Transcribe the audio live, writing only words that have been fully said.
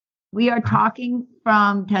We are talking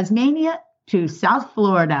from Tasmania to South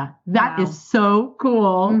Florida. That is so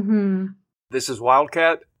cool. Mm-hmm. This is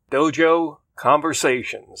Wildcat Dojo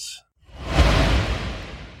Conversations.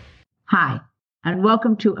 Hi, and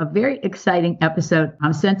welcome to a very exciting episode.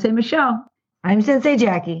 I'm Sensei Michelle. I'm Sensei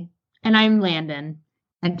Jackie. And I'm Landon.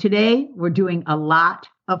 And today we're doing a lot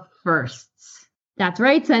of firsts. That's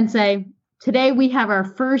right, Sensei. Today we have our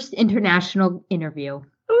first international interview.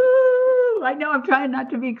 Ooh, I know I'm trying not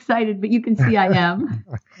to be excited, but you can see I am.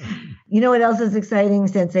 You know what else is exciting,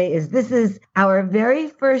 Sensei, is this is our very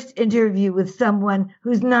first interview with someone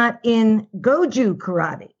who's not in Goju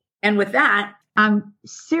karate. And with that, I'm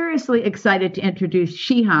seriously excited to introduce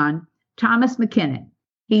Shihan Thomas McKinnon.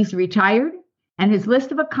 He's retired, and his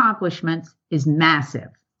list of accomplishments is massive.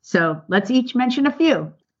 So let's each mention a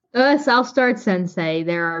few. I'll start, Sensei.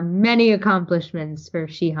 There are many accomplishments for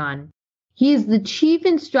Shihan. He is the chief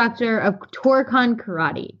instructor of Torikon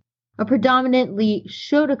Karate, a predominantly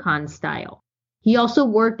Shotokan style. He also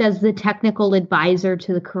worked as the technical advisor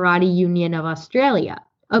to the Karate Union of Australia,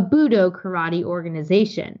 a Budo karate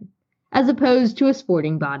organization, as opposed to a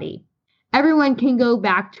sporting body. Everyone can go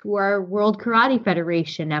back to our World Karate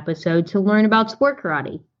Federation episode to learn about sport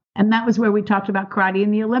karate. And that was where we talked about karate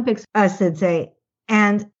in the Olympics. Sensei.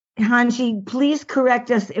 And Hanshi, please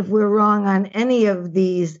correct us if we're wrong on any of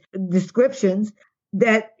these descriptions,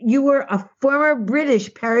 that you were a former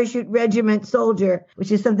British parachute regiment soldier,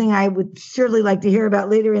 which is something I would surely like to hear about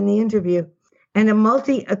later in the interview, and a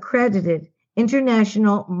multi-accredited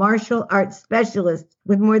international martial arts specialist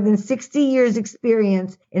with more than 60 years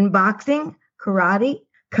experience in boxing, karate,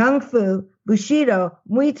 kung fu, bushido,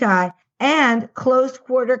 muay thai, and close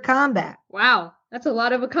quarter combat. Wow, that's a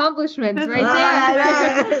lot of accomplishments right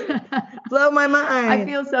there. Blow my mind. I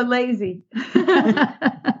feel so lazy.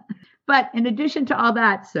 But in addition to all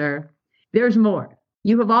that, sir, there's more.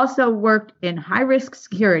 You have also worked in high-risk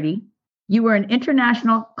security. You were an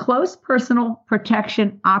international close personal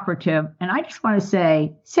protection operative. And I just want to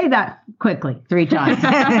say that quickly 3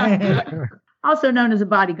 times. Also known as a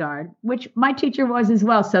bodyguard, which my teacher was as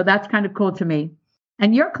well. So that's kind of cool to me.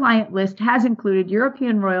 And your client list has included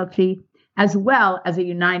European royalty as well as a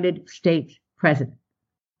United States president.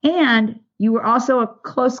 And you were also a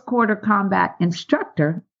close quarter combat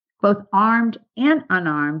instructor, both armed and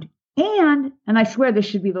unarmed. And I swear this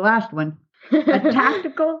should be the last one, a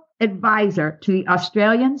tactical advisor to the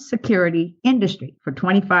Australian security industry for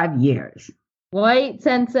 25 years. Wait,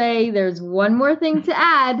 Sensei, there's one more thing to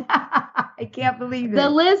add. I can't believe it. The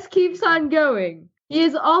list keeps on going. He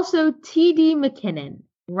is also T.D. McKinnon,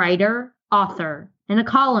 writer, author, and a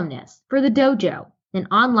columnist for The Dojo, an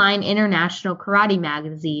online international karate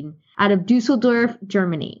magazine out of Dusseldorf,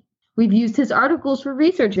 Germany. We've used his articles for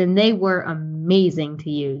research, and they were amazing to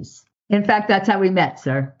use. In fact, that's how we met,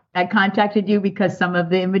 sir. I contacted you because some of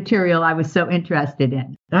the material I was so interested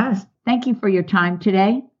in. Yes. Thank you for your time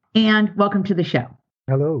today, and welcome to the show.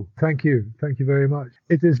 Hello. Thank you. Thank you very much.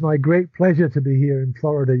 It is my great pleasure to be here in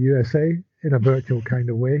Florida, USA, in a virtual kind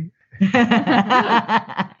of way.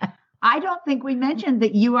 I don't think we mentioned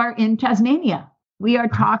that you are in Tasmania. We are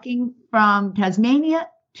talking from Tasmania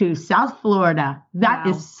to South Florida. That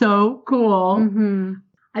is so cool. Mm-hmm.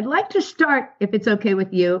 I'd like to start, if it's okay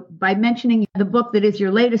with you, by mentioning the book that is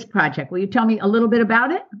your latest project. Will you tell me a little bit about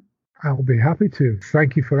it? I'll be happy to.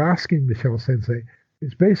 Thank you for asking, Michelle Sensei.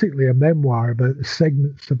 It's basically a memoir about the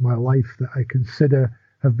segments of my life that I consider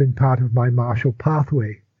have been part of my martial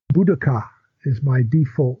pathway. Budoka is my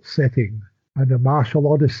default setting, and A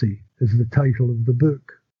Martial Odyssey is the title of the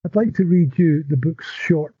book. I'd like to read you the book's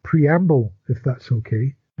short preamble, if that's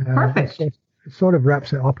okay. Perfect. It sort of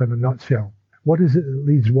wraps it up in a nutshell. What is it that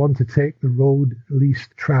leads one to take the road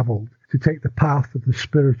least traveled, to take the path of the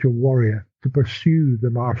spiritual warrior, to pursue the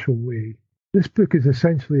martial way? This book is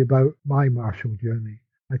essentially about my martial journey.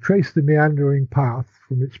 I trace the meandering path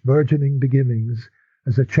from its burgeoning beginnings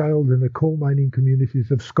as a child in the coal mining communities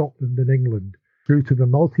of Scotland and England, through to the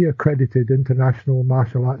multi-accredited international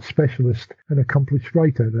martial arts specialist and accomplished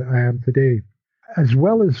writer that I am today. As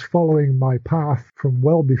well as following my path from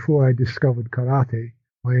well before I discovered karate,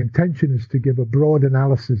 my intention is to give a broad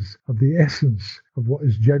analysis of the essence of what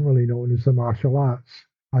is generally known as the martial arts.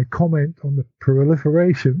 I comment on the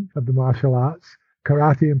proliferation of the martial arts,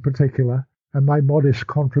 karate in particular, and my modest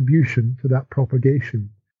contribution to that propagation,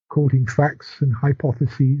 quoting facts and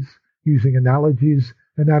hypotheses, using analogies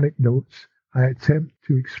and anecdotes. I attempt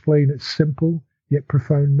to explain its simple yet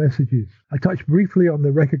profound messages. I touch briefly on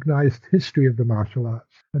the recognized history of the martial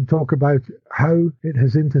arts and talk about how it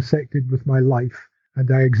has intersected with my life,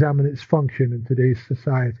 and I examine its function in today's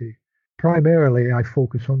society. Primarily, I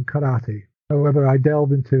focus on karate. However, I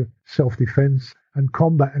delve into self-defense and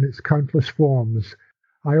combat in its countless forms.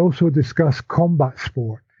 I also discuss combat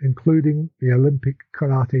sport, including the Olympic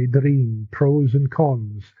karate dream, pros and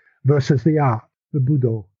cons, versus the art, the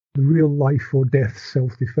Budo, the real life or death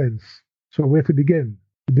self-defense. So where to begin?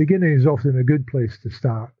 The beginning is often a good place to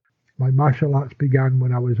start. My martial arts began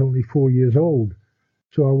when I was only 4 years old,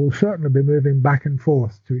 so I will certainly be moving back and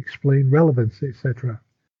forth to explain relevance, etc.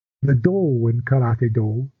 The Do in Karate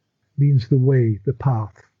Do means the way, the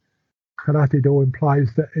path. Karate Do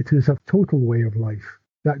implies that it is a total way of life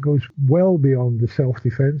that goes well beyond the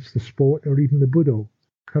self-defense, the sport, or even the Budo.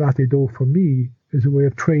 Karate Do for me is a way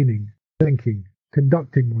of training, thinking,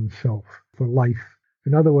 conducting oneself for life.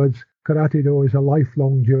 In other words, Karate Do is a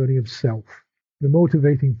lifelong journey of self. The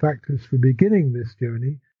motivating factors for beginning this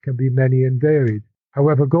journey can be many and varied.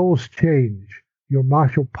 However, goals change. Your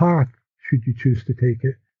martial path, should you choose to take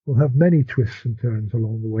it, will have many twists and turns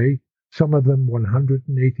along the way, some of them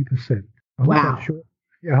 180%. Wow.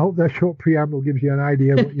 I hope that short preamble gives you an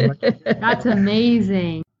idea of what you might. That's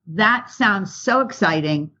amazing. That sounds so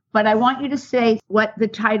exciting, but I want you to say what the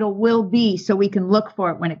title will be so we can look for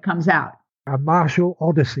it when it comes out. A Martial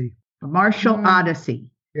Odyssey. A Martial Odyssey.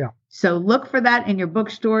 Yeah. So look for that in your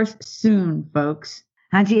bookstores soon, folks.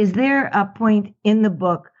 Hanshi, is there a point in the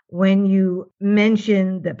book when you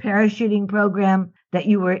mention the parachuting program that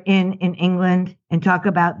you were in England and talk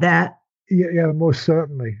about that? Yeah, most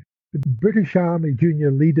certainly. The British Army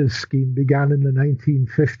Junior Leaders Scheme began in the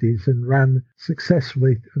 1950s and ran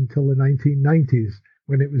successfully until the 1990s,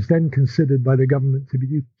 when it was then considered by the government to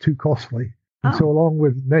be too costly. And so along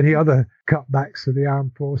with many other cutbacks of the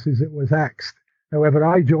armed forces, it was axed. However,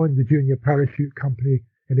 I joined the Junior Parachute Company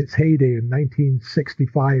in its heyday in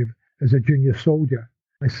 1965 as a junior soldier.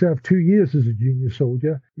 I served 2 years as a junior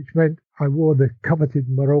soldier, which meant I wore the coveted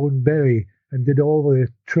maroon beret and did all the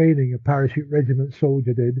training a parachute regiment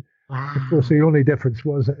soldier did. Wow. Of course, the only difference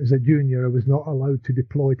was that as a junior, I was not allowed to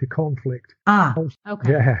deploy to conflict.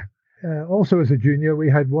 Okay. Yeah. Also, as a junior, we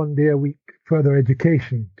had 1 day a week further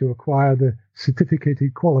education to acquire the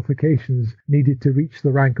certificated qualifications needed to reach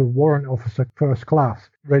the rank of Warrant Officer First Class,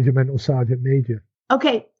 Regimental Sergeant Major.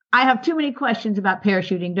 Okay, I have too many questions about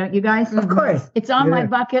parachuting, don't you guys? Of course. It's on my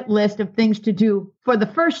bucket list of things to do for the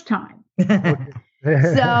first time.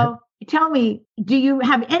 So tell me, do you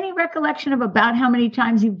have any recollection of about how many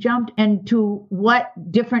times you've jumped and to what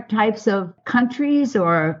different types of countries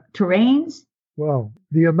or terrains? Well,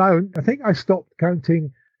 the amount, I think I stopped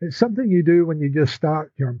counting. It's something you do when you just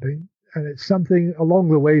start jumping. And it's something along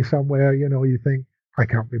the way somewhere, you think, I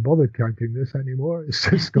can't be bothered counting this anymore. It's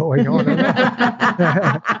just going on.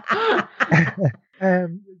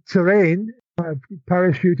 Terrain, I've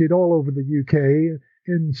parachuted all over the UK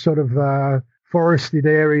in sort of forested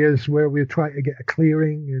areas where we're trying to get a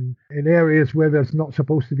clearing, and in areas where there's not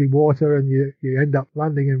supposed to be water and you end up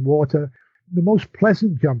landing in water. The most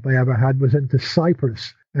pleasant jump I ever had was into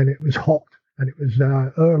Cyprus, and it was hot and it was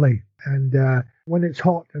early. And when it's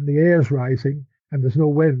hot and the air's rising and there's no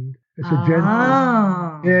wind, it's a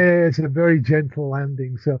gentle, it's a very gentle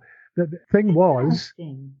landing. So the thing was,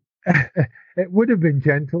 it would have been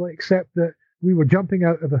gentle, except that we were jumping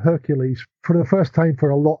out of a Hercules for the first time for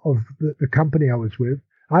a lot of the company I was with.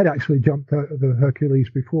 I'd actually jumped out of a Hercules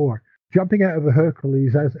before. Jumping out of a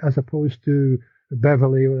Hercules, as opposed to the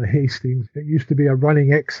Beverly or the Hastings, it used to be a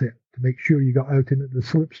running exit to make sure you got out into the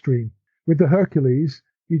slipstream. With the Hercules,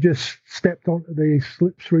 you just stepped onto the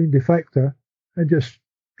slipstream deflector and just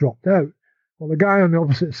dropped out. Well, the guy on the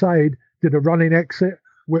opposite side did a running exit,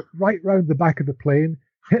 went right round the back of the plane,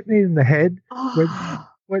 hit me in the head,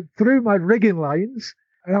 went through my rigging lines,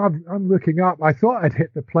 and I'm looking up. I thought I'd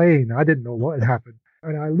hit the plane. I didn't know what had happened.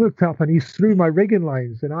 And I looked up, and he's through my rigging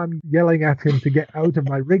lines, and I'm yelling at him to get out of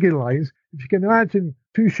my rigging lines. If you can imagine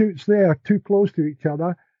 2 chutes there, too close to each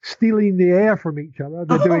other, stealing the air from each other,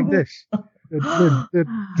 they're doing this. They're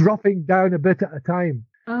dropping down a bit at a time.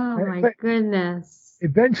 Oh, my goodness.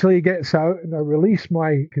 Eventually he gets out, and I release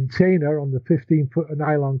my container on the 15-foot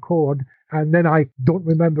nylon cord, and then I don't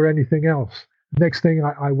remember anything else. Next thing,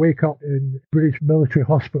 I wake up in British Military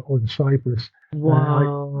Hospital in Cyprus.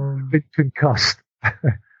 Wow. I've been concussed.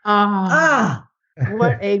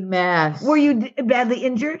 What a mess. Were you badly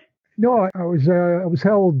injured? No, I was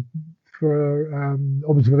held for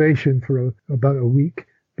observation for about a week,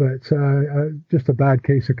 but just a bad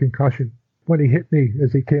case of concussion. When he hit me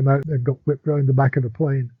as he came out and got whipped around the back of the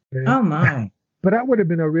plane. Oh, my. But that would have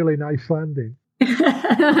been a really nice landing.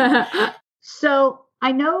 So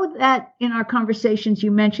I know that in our conversations, you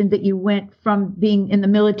mentioned that you went from being in the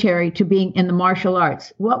military to being in the martial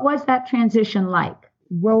arts. What was that transition like?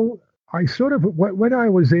 Well, I sort of, when I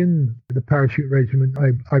was in the parachute regiment,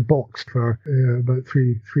 I boxed for about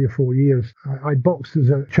three or 4 years. I boxed as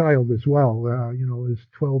a child as well, I was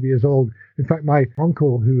 12 years old. In fact, my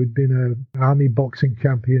uncle, who had been an army boxing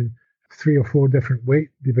champion, 3 or 4 different weight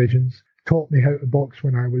divisions, taught me how to box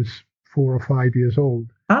when I was 4 or 5 years old.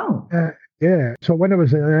 Oh. Yeah. So when I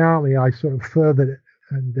was in the army, I sort of furthered it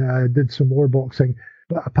and did some more boxing.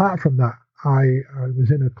 But apart from that, I was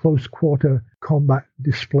in a close quarter combat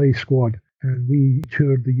display squad, and we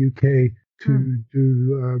toured the UK to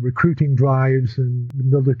do recruiting drives and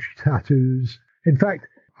military tattoos. In fact,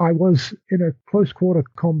 I was in a close quarter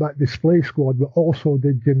combat display squad, but also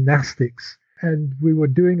did gymnastics. And we were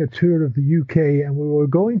doing a tour of the UK, and we were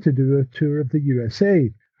going to do a tour of the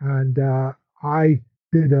USA. And I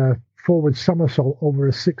did a forward somersault over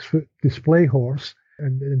a 6-foot display horse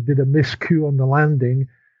and did a miscue on the landing.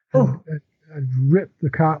 And ripped the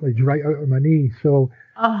cartilage right out of my knee. So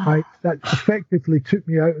that effectively took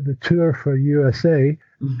me out of the tour for USA,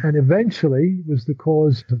 and eventually was the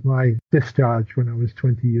cause of my discharge when I was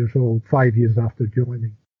 20 years old, 5 years after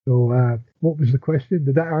joining. So what was the question?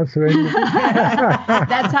 Did that answer anything?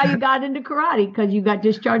 That's how you got into karate, because you got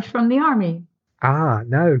discharged from the Army.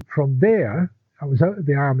 Now from there, I was out of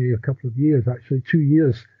the Army a couple of years, actually 2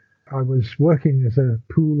 years. I was working as a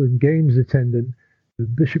pool and games attendant, the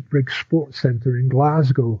Bishopbriggs Sports Centre in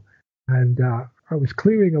Glasgow, and I was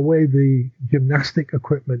clearing away the gymnastic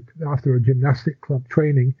equipment after a gymnastic club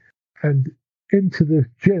training, and into the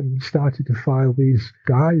gym started to file these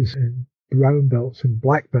guys in brown belts and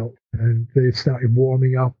black belts, and they started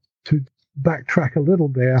warming up. To backtrack a little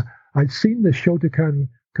there, I'd seen the Shotokan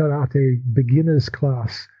Karate beginners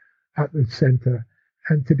class at the centre,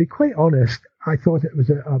 and to be quite honest, I thought it was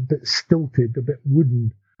a bit stilted, a bit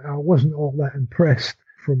wooden. I wasn't all that impressed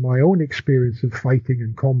from my own experience of fighting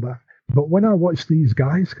and combat. But when I watched these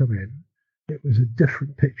guys come in, it was a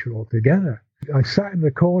different picture altogether. I sat in the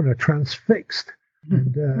corner transfixed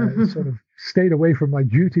and sort of stayed away from my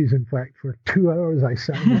duties. In fact, for 2 hours I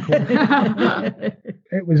sat in the corner.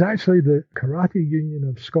 It was actually the Karate Union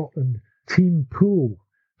of Scotland team pool,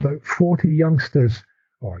 about 40 youngsters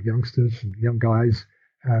and young guys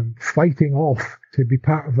fighting off to be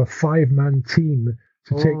part of a 5-man team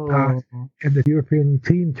to take part in the European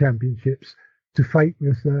Team Championships to fight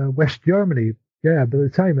with West Germany. Yeah, by the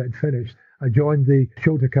time it had finished, I joined the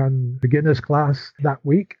Shotokan beginners class that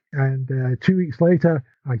week, and 2 weeks later,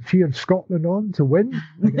 I cheered Scotland on to win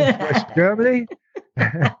against West Germany.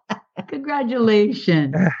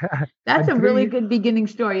 Congratulations. That's a really good beginning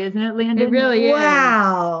story, isn't it, Landon? It really is.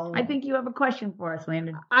 Wow. I think you have a question for us,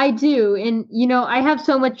 Landon. I do. And, I have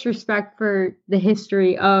so much respect for the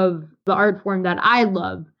history of the art form that I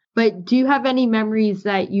love. But do you have any memories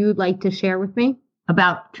that you'd like to share with me?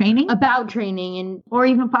 About training? About training or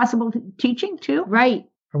even possible teaching, too? Right.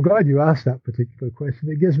 I'm glad you asked that particular question.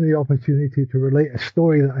 It gives me the opportunity to relate a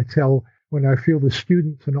story that I tell when I feel the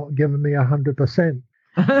students are not giving me 100%.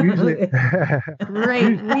 Usually,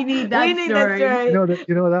 great. We need that story.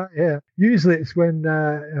 You know that, yeah. Usually it's when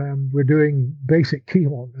we're doing basic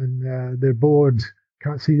Kihon and they're bored,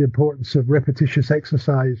 can't see the importance of repetitious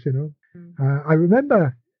exercise. I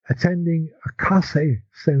remember attending a Kase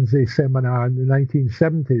Sensei seminar in the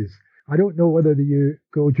 1970s. I don't know whether the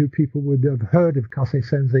Goju people would have heard of Kase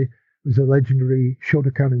Sensei. He was a legendary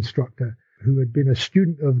Shotokan instructor who had been a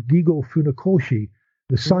student of Gigo Funakoshi,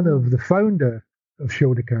 the son of the founder of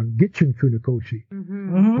Shotokan, Gichin Funakoshi.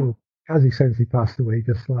 So Kase Sensei passed away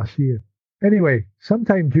just last year. Anyway,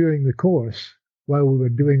 sometime during the course, while we were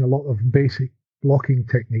doing a lot of basic blocking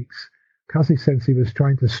techniques, Kase Sensei was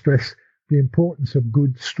trying to stress the importance of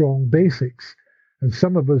good, strong basics. And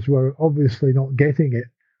some of us were obviously not getting it,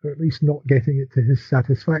 or at least not getting it to his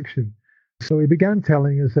satisfaction. So he began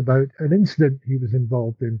telling us about an incident he was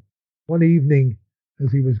involved in. One evening,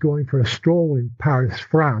 as he was going for a stroll in Paris,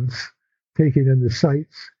 France, taking in the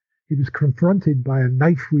sights, he was confronted by a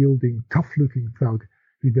knife-wielding, tough-looking thug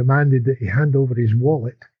who demanded that he hand over his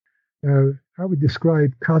wallet. Now, I would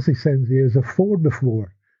describe Kase Sensei as a 4x4,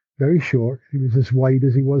 very short. He was as wide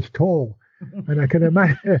as he was tall. And I can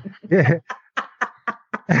imagine,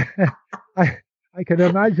 I can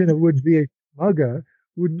imagine a would-be mugger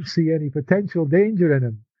wouldn't see any potential danger in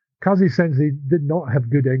him. Kase Sensei did not have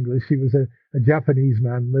good English. He was a Japanese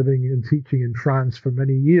man living and teaching in France for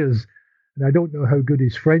many years. And I don't know how good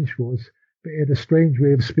his French was, but he had a strange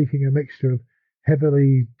way of speaking, a mixture of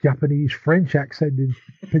heavily Japanese French accent in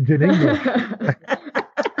Pidgin English.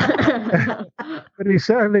 But he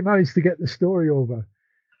certainly managed to get the story over.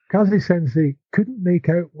 Kase Sensei couldn't make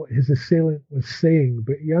out what his assailant was saying,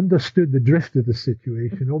 but he understood the drift of the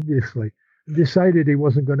situation, obviously. and decided he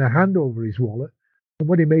wasn't going to hand over his wallet. And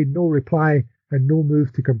when he made no reply and no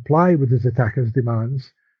move to comply with his attacker's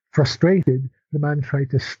demands, frustrated, the man tried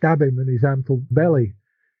to stab him in his ample belly.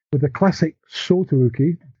 With a classic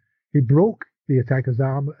Sotouki, he broke the attacker's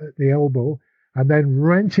arm at the elbow, and then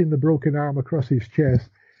wrenching the broken arm across his chest,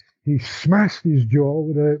 he smashed his jaw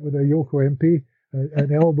with a Yoko MP,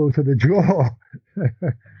 an elbow to the jaw.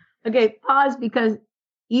 Okay, pause, because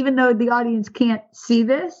even though the audience can't see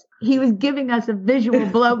this, he was giving us a visual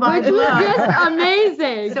blow by Which was blow. just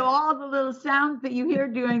amazing. So all the little sounds that you hear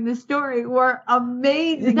during the story were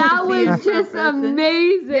amazing. That to see in was just person.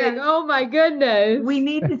 amazing. Yes. Oh my goodness. We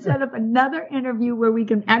need to set up another interview where we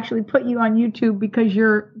can actually put you on YouTube, because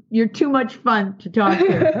you're too much fun to talk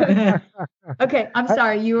to. Okay, I'm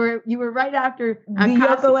sorry. You were right after The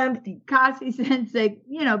Yoko empty. Kasi Sensei,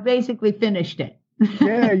 basically finished it.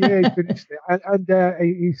 yeah, he finished it. And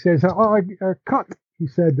he says, I cut, he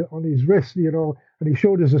said, on his wrist, and he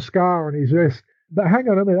showed us a scar on his wrist. But hang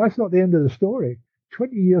on a minute, that's not the end of the story.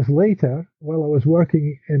 20 years later, while I was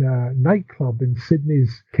working in a nightclub in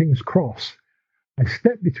Sydney's King's Cross, I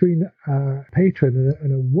stepped between a patron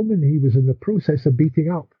and a woman he was in the process of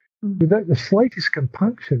beating up. Mm-hmm. Without the slightest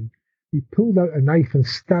compunction, he pulled out a knife and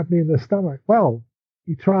stabbed me in the stomach. Well,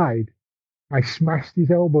 he tried. I smashed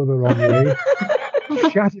his elbow the wrong way.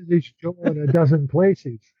 Shattered his jaw in a dozen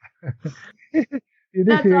places.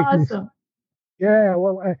 That's awesome. Yeah,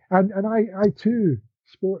 well, and I too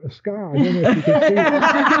sport a scar. I don't know if you can see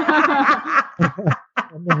it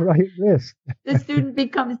on the right wrist. The student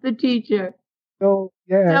becomes the teacher. So,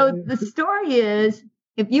 yeah. So the story is,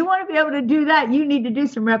 if you want to be able to do that, you need to do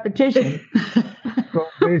some repetition.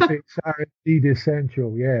 Basics are indeed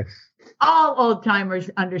essential, yes. All old timers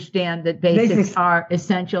understand that basics are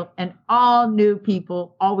essential, and all new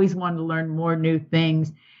people always want to learn more new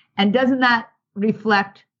things. And doesn't that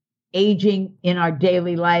reflect aging in our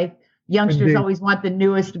daily life? Youngsters Indeed. always want the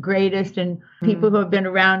newest, greatest, and people who have been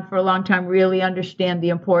around for a long time really understand the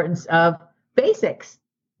importance of basics,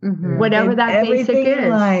 whatever And that basic everything in is.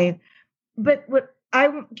 life. But what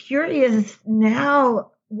I'm curious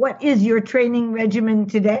now, what is your training regimen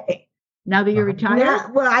today? Now that you're retired?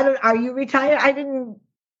 Yeah, are you retired? I didn't.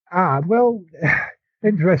 Well,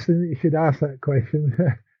 interesting that you should ask that question.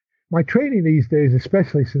 My training these days,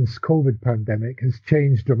 especially since COVID pandemic, has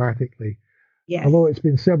changed dramatically. Yes. Although it's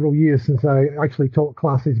been several years since I actually taught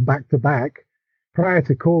classes back to back. Prior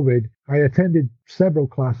to COVID, I attended several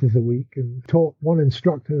classes a week and taught one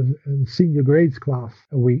instructor and senior grades class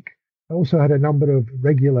a week. I also had a number of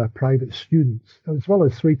regular private students, as well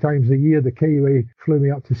as 3 times a year the KUA flew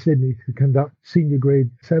me up to Sydney to conduct senior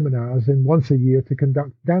grade seminars, and once a year to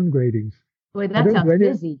conduct downgradings. Boy, that sounds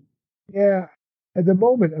busy. Yeah. At the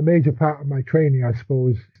moment, a major part of my training, I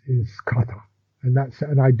suppose, is kata,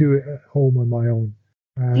 and I do it at home on my own.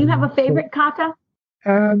 Do you have a favorite kata?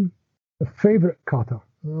 A favorite kata.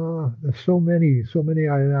 There's so many.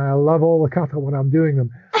 I love all the kata when I'm doing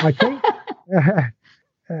them. I think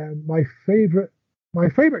my favorite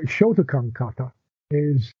Shotokan kata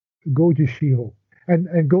is Goju Shiho.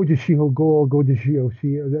 And Goju Shiho Go or Goju Shiho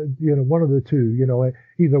Shi, one of the two,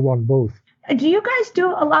 either one, both. Do you guys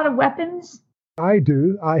do a lot of weapons? I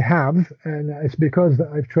do. I have, and it's because that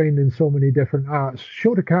I've trained in so many different arts.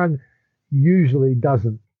 Shotokan usually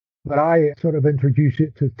doesn't, but I sort of introduce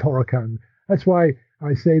it to Torokan. That's why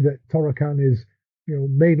I say that Torokan is,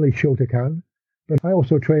 mainly Shotokan, but I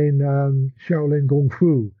also train Shaolin Kung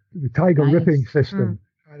Fu, the tiger ripping system.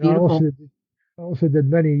 And I also did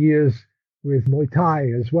many years with Muay Thai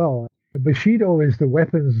as well. Bushido is the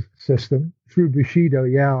weapons system. Through Bushido,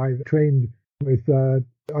 I've trained with,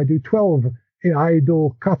 I do 12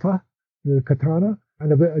 Aido kata, the katana,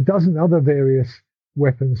 and about a dozen other various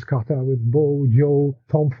weapons kata with bo, jo,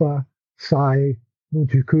 tonfa, sai,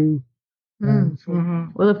 nunchaku.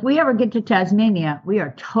 Well, if we ever get to Tasmania, we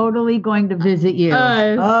are totally going to visit you.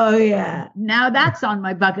 Oh, yeah. Now that's on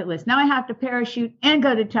my bucket list. Now I have to parachute and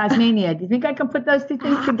go to Tasmania. Do you think I can put those 2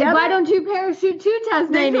 things together? Why don't you parachute to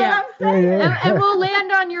Tasmania? That's what I'm saying. And we'll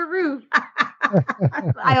land on your roof.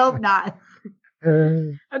 I hope not.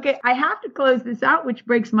 Okay, I have to close this out, which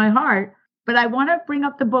breaks my heart, but I want to bring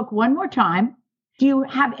up the book one more time. Do you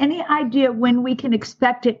have any idea when we can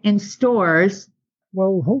expect it in stores?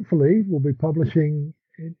 Well, hopefully we'll be publishing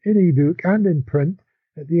in ebook and in print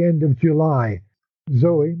at the end of July.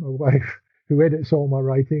 Zoe, my wife, who edits all my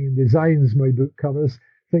writing and designs my book covers,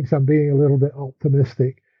 thinks I'm being a little bit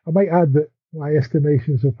optimistic. I might add that my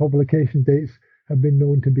estimations of publication dates have been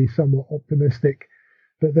known to be somewhat optimistic,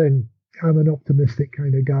 but then I'm an optimistic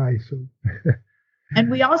kind of guy, so And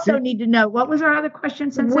we also need to know, what was our other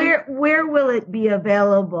question, Sensei? Where will it be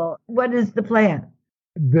available? What is the plan?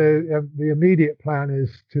 The immediate plan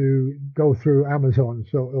is to go through Amazon,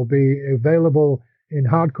 so it'll be available in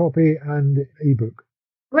hard copy and ebook.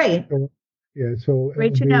 Great. So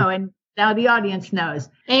Great to know, and now the audience knows.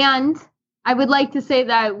 And I would like to say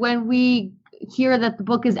that when we hear that the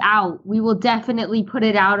book is out, we will definitely put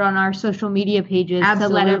it out on our social media pages to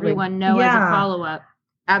let everyone know as a follow-up.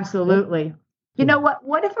 Absolutely. You know what?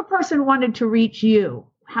 What if a person wanted to reach you?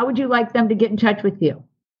 How would you like them to get in touch with you?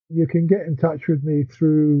 You can get in touch with me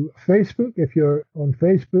through Facebook if you're on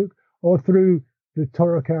Facebook, or through the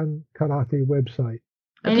Torokan Karate website.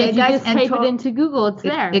 And if you just type it into Google, it's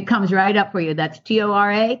there. It comes right up for you. That's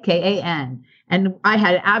Torakan. And I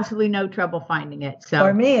had absolutely no trouble finding it. So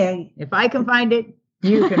for me, if I can find it,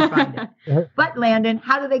 you can find it. But Landon,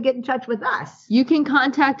 how do they get in touch with us? You can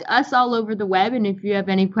contact us all over the web. And if you have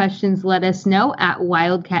any questions, let us know at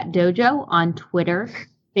Wildcat Dojo on Twitter,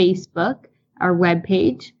 Facebook, our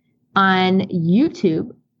webpage, on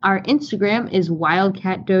YouTube. Our Instagram is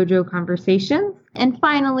Wildcat Dojo Conversations. And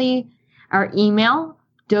finally, our email,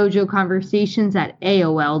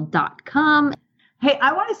 dojoconversations@aol.com. Hey,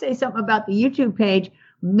 I want to say something about the YouTube page.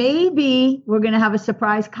 Maybe we're going to have a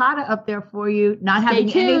surprise kata up there for you, not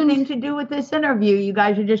having anything to do with this interview. You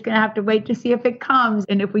guys are just going to have to wait to see if it comes.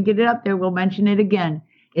 And if we get it up there, we'll mention it again.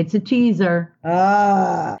 It's a teaser.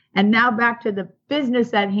 And now back to the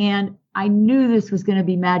business at hand. I knew this was going to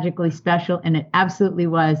be magically special, and it absolutely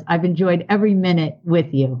was. I've enjoyed every minute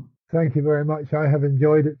with you. Thank you very much. I have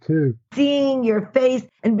enjoyed it too. Seeing your face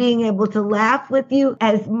and being able to laugh with you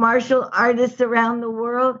as martial artists around the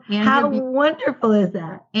world. And how wonderful is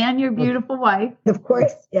that? And your beautiful wife. Of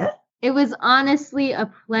course, yes. It was honestly a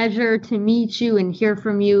pleasure to meet you and hear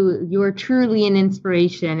from you. You're truly an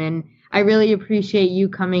inspiration, and I really appreciate you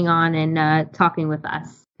coming on and talking with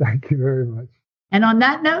us. Thank you very much. And on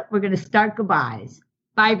that note, we're going to start goodbyes.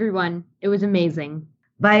 Bye, everyone. It was amazing.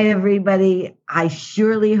 Bye, everybody. I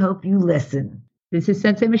surely hope you listen. This is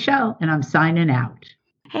Sensei Michelle, and I'm signing out.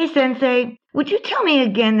 Hey, Sensei, would you tell me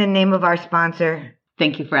again the name of our sponsor?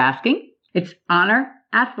 Thank you for asking. It's Honor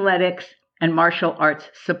Athletics and Martial Arts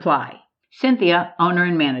Supply. Cynthia, owner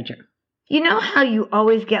and manager. You know how you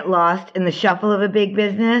always get lost in the shuffle of a big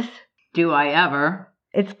business? Do I ever?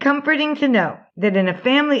 It's comforting to know that in a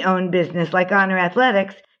family-owned business like Honor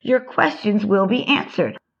Athletics, your questions will be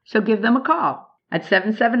answered. So give them a call at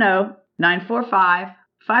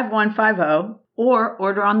 770-945-5150 or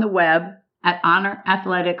order on the web at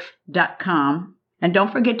honorathletics.com. And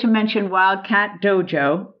don't forget to mention Wildcat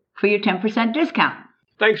Dojo for your 10% discount.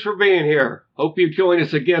 Thanks for being here. Hope you join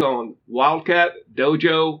us again on Wildcat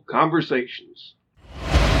Dojo Conversations.